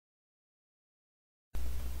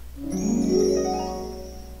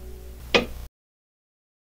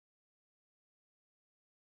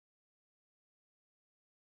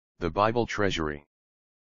The Bible Treasury.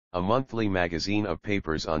 A monthly magazine of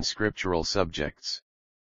papers on scriptural subjects.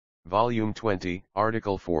 Volume 20,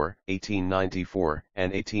 Article 4, 1894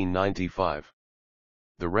 and 1895.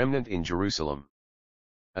 The Remnant in Jerusalem.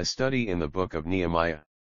 A study in the book of Nehemiah.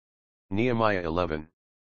 Nehemiah 11.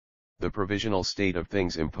 The provisional state of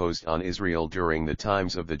things imposed on Israel during the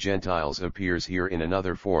times of the Gentiles appears here in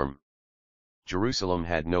another form. Jerusalem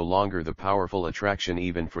had no longer the powerful attraction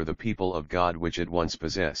even for the people of God which it once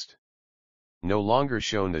possessed. No longer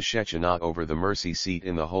shone the Shekinah over the mercy seat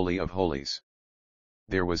in the Holy of Holies.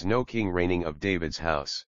 There was no king reigning of David's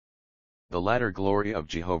house. The latter glory of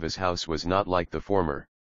Jehovah's house was not like the former.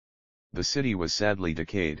 The city was sadly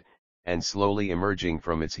decayed, and slowly emerging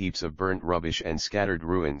from its heaps of burnt rubbish and scattered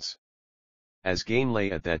ruins. As gain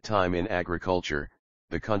lay at that time in agriculture,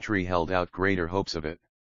 the country held out greater hopes of it.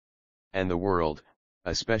 And the world,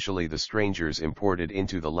 especially the strangers imported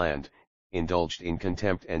into the land, indulged in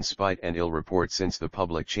contempt and spite and ill report since the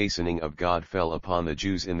public chastening of God fell upon the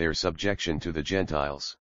Jews in their subjection to the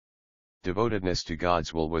Gentiles. Devotedness to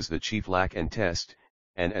God's will was the chief lack and test,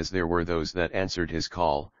 and as there were those that answered his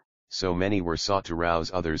call, so many were sought to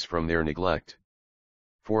rouse others from their neglect.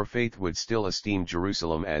 For faith would still esteem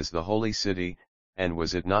Jerusalem as the holy city, and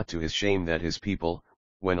was it not to his shame that his people,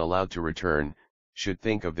 when allowed to return, should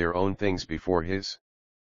think of their own things before his?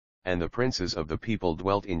 And the princes of the people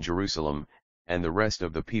dwelt in Jerusalem, and the rest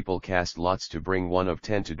of the people cast lots to bring 1 of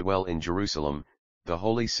 10 to dwell in Jerusalem, the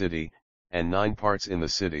holy city, and 9 parts in the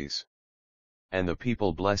cities. And the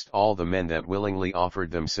people blessed all the men that willingly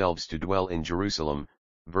offered themselves to dwell in Jerusalem,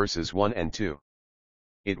 verses 1 and 2.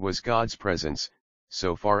 It was God's presence,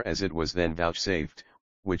 so far as it was then vouchsafed,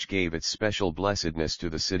 which gave its special blessedness to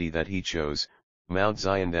the city that he chose, Mount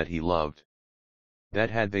Zion that he loved. That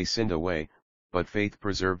had they sinned away, but faith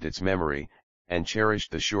preserved its memory, and cherished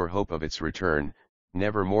the sure hope of its return,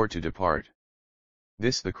 never more to depart.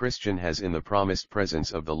 This the Christian has in the promised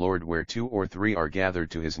presence of the Lord where 2 or 3 are gathered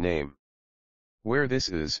to his name. Where this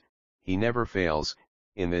is, he never fails,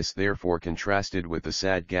 in this therefore contrasted with the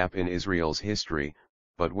sad gap in Israel's history,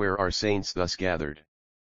 but where are saints thus gathered.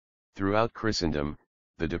 Throughout Christendom,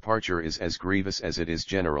 the departure is as grievous as it is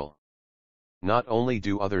general. Not only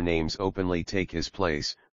do other names openly take his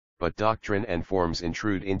place, but doctrine and forms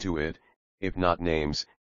intrude into it, if not names,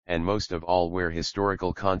 and most of all where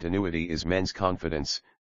historical continuity is men's confidence,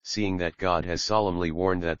 seeing that God has solemnly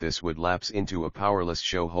warned that this would lapse into a powerless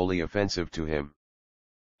show wholly offensive to him.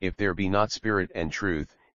 If there be not spirit and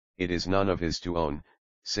truth, it is none of his to own,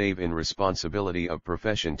 save in responsibility of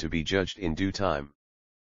profession to be judged in due time.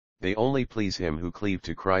 They only please him who cleave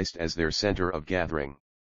to Christ as their center of gathering.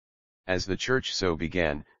 As the church so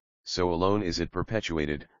began, so alone is it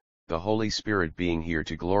perpetuated, the Holy Spirit being here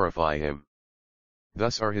to glorify him.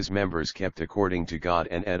 Thus are his members kept according to God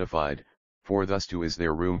and edified, for thus too is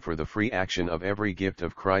there room for the free action of every gift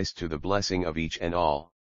of Christ to the blessing of each and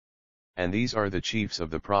all. And these are the chiefs of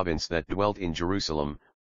the province that dwelt in Jerusalem,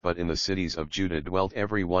 but in the cities of Judah dwelt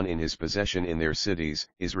every one in his possession in their cities,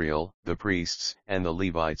 Israel, the priests, and the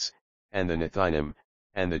Levites, and the Nethinim,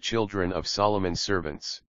 and the children of Solomon's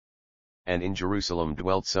servants. And in Jerusalem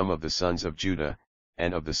dwelt some of the sons of Judah,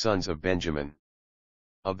 and of the sons of Benjamin.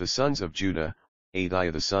 Of the sons of Judah,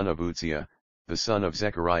 Adiah the son of Uzziah, the son of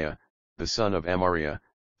Zechariah, the son of Amariah,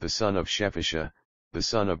 the son of Shephisha, the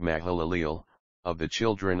son of Mahalaleel, of the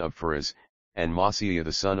children of Pharez, and Maaseiah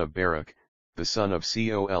the son of Baruch, the son of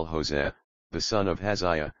Col-Hosea, the son of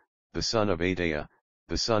Haziah, the son of Adaiah,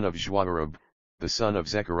 the son of Joarib, the son of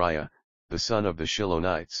Zechariah, the son of the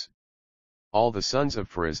Shilonites. All the sons of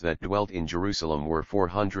Pharez that dwelt in Jerusalem were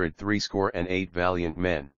 468 valiant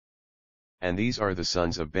men. And these are the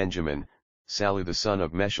sons of Benjamin, Sallu the son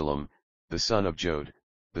of Meshullam, the son of Jod,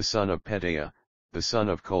 the son of Pedaiah, the son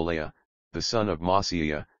of Kolaiah, the son of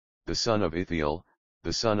Maaseiah, the son of Ithiel,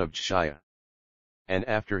 the son of Jeshiah. And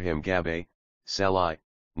after him Gabbai, Salai,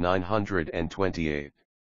 928.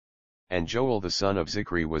 And Joel the son of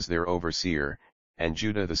Zichri was their overseer, and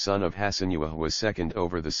Judah the son of Hasenuah was second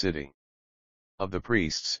over the city. Of the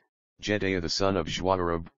priests, Jedaiah the son of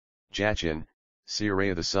Joarib, Jachin,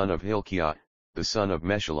 Seraiah the son of Hilkiah, the son of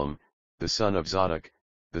Meshullam, the son of Zadok,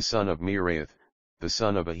 the son of Meraioth, the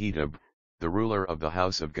son of Ahitub, the ruler of the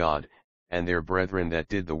house of God, and their brethren that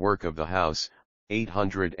did the work of the house,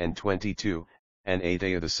 822, and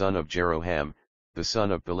Adaiah the son of Jeroham, the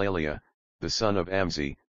son of Pelaliah, the son of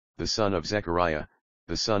Amzi, the son of Zechariah,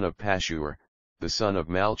 the son of Pashur, the son of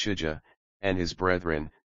Malchijah, and his brethren,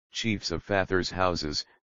 chiefs of fathers' houses,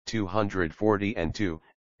 242,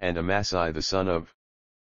 and Amasai the son of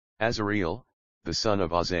Azareel, the son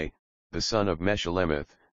of Azai, the son of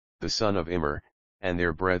Meshelemeth, the son of Immer, and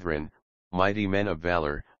their brethren, mighty men of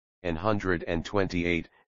valor, 128,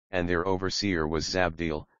 and their overseer was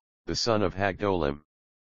Zabdiel, the son of Hagdolim.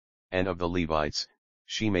 And of the Levites,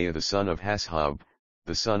 Shemaiah the son of Hashab,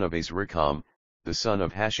 the son of Azrikam, the son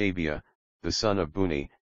of Hashabiah, the son of Buni,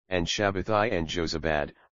 and Shabbathai and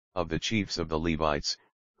Jozabad, of the chiefs of the Levites,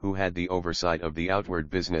 who had the oversight of the outward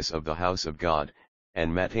business of the house of God,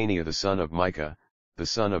 and Mattaniah the son of Micah, the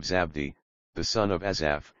son of Zabdi, the son of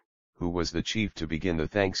Asaph, who was the chief to begin the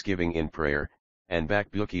thanksgiving in prayer, and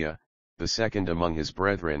Bakbukiah, the second among his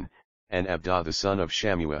brethren, and Abdah the son of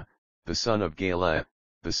Shammua, the son of Galeh,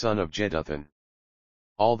 the son of Jeduthun.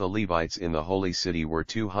 All the Levites in the holy city were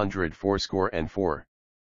 284.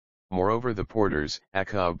 Moreover the porters,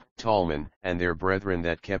 Akkub, Talman, and their brethren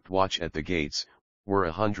that kept watch at the gates, were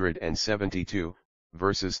 172,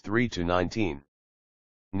 verses 3 to 19.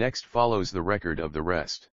 Next follows the record of the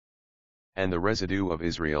rest. And the residue of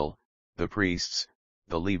Israel, the priests,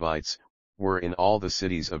 the Levites, were in all the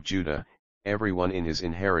cities of Judah, everyone in his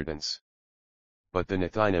inheritance. But the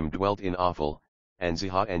Nethinim dwelt in Ophel, and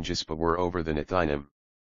Zihah and Jispa were over the Nethinim.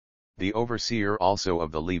 The overseer also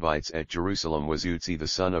of the Levites at Jerusalem was Utzi the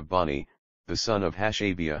son of Bani, the son of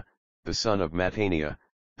Hashabiah, the son of Mattaniah,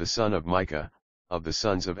 the son of Micah, of the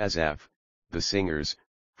sons of Asaph, the singers,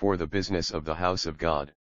 for the business of the house of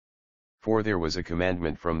God. For there was a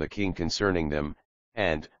commandment from the king concerning them,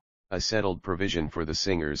 and a settled provision for the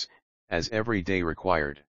singers, as every day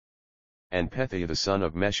required. And Pethiah the son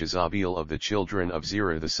of Meshezabeel of the children of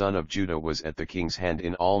Zerah the son of Judah was at the king's hand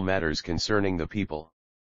in all matters concerning the people.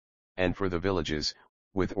 And for the villages,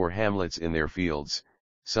 with or hamlets in their fields,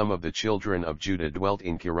 some of the children of Judah dwelt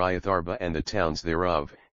in Kiriath-arba and the towns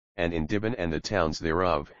thereof, and in Dibon and the towns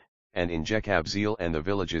thereof, and in Jekabzeel and the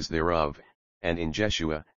villages thereof, and in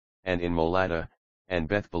Jeshua, and in Moladah, and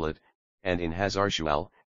Bethpelet, and in Hazar-Shual,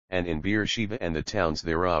 and in Beersheba and the towns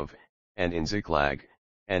thereof, and in Ziklag,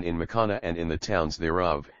 and in Machana and in the towns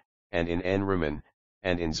thereof, and in En-Rimmon,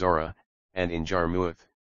 and in Zorah, and in Jarmuth,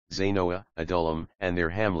 Zanoah, Adullam and their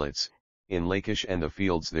hamlets, in Lachish and the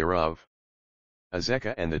fields thereof,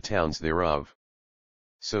 Azekah and the towns thereof.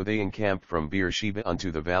 So they encamped from Beersheba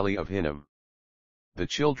unto the valley of Hinnom. The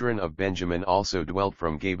children of Benjamin also dwelt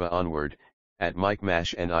from Geba onward, at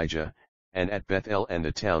Michmash and Ijah, and at Bethel and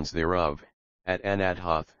the towns thereof, at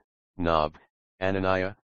Anathoth, Nob,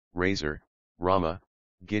 Ananiah, Razor, Ramah,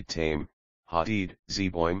 Gittaim, Hadid,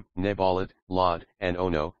 Zeboim, Nebalat, Lod, and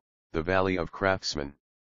Ono, the valley of craftsmen.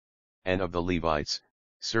 And of the Levites,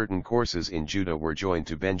 certain courses in Judah were joined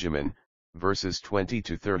to Benjamin, verses 20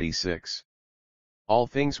 to 36. All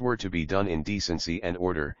things were to be done in decency and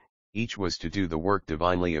order, each was to do the work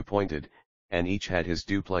divinely appointed, and each had his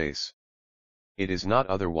due place. It is not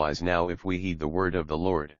otherwise now if we heed the word of the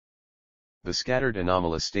Lord. The scattered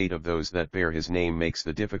anomalous state of those that bear his name makes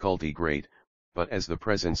the difficulty great, but as the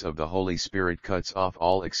presence of the Holy Spirit cuts off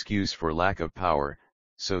all excuse for lack of power,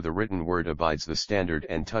 so the written word abides the standard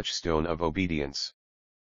and touchstone of obedience.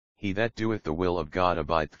 He that doeth the will of God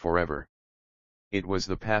abideth forever. It was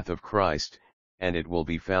the path of Christ, and it will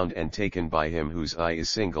be found and taken by him whose eye is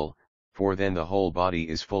single, for then the whole body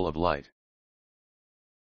is full of light.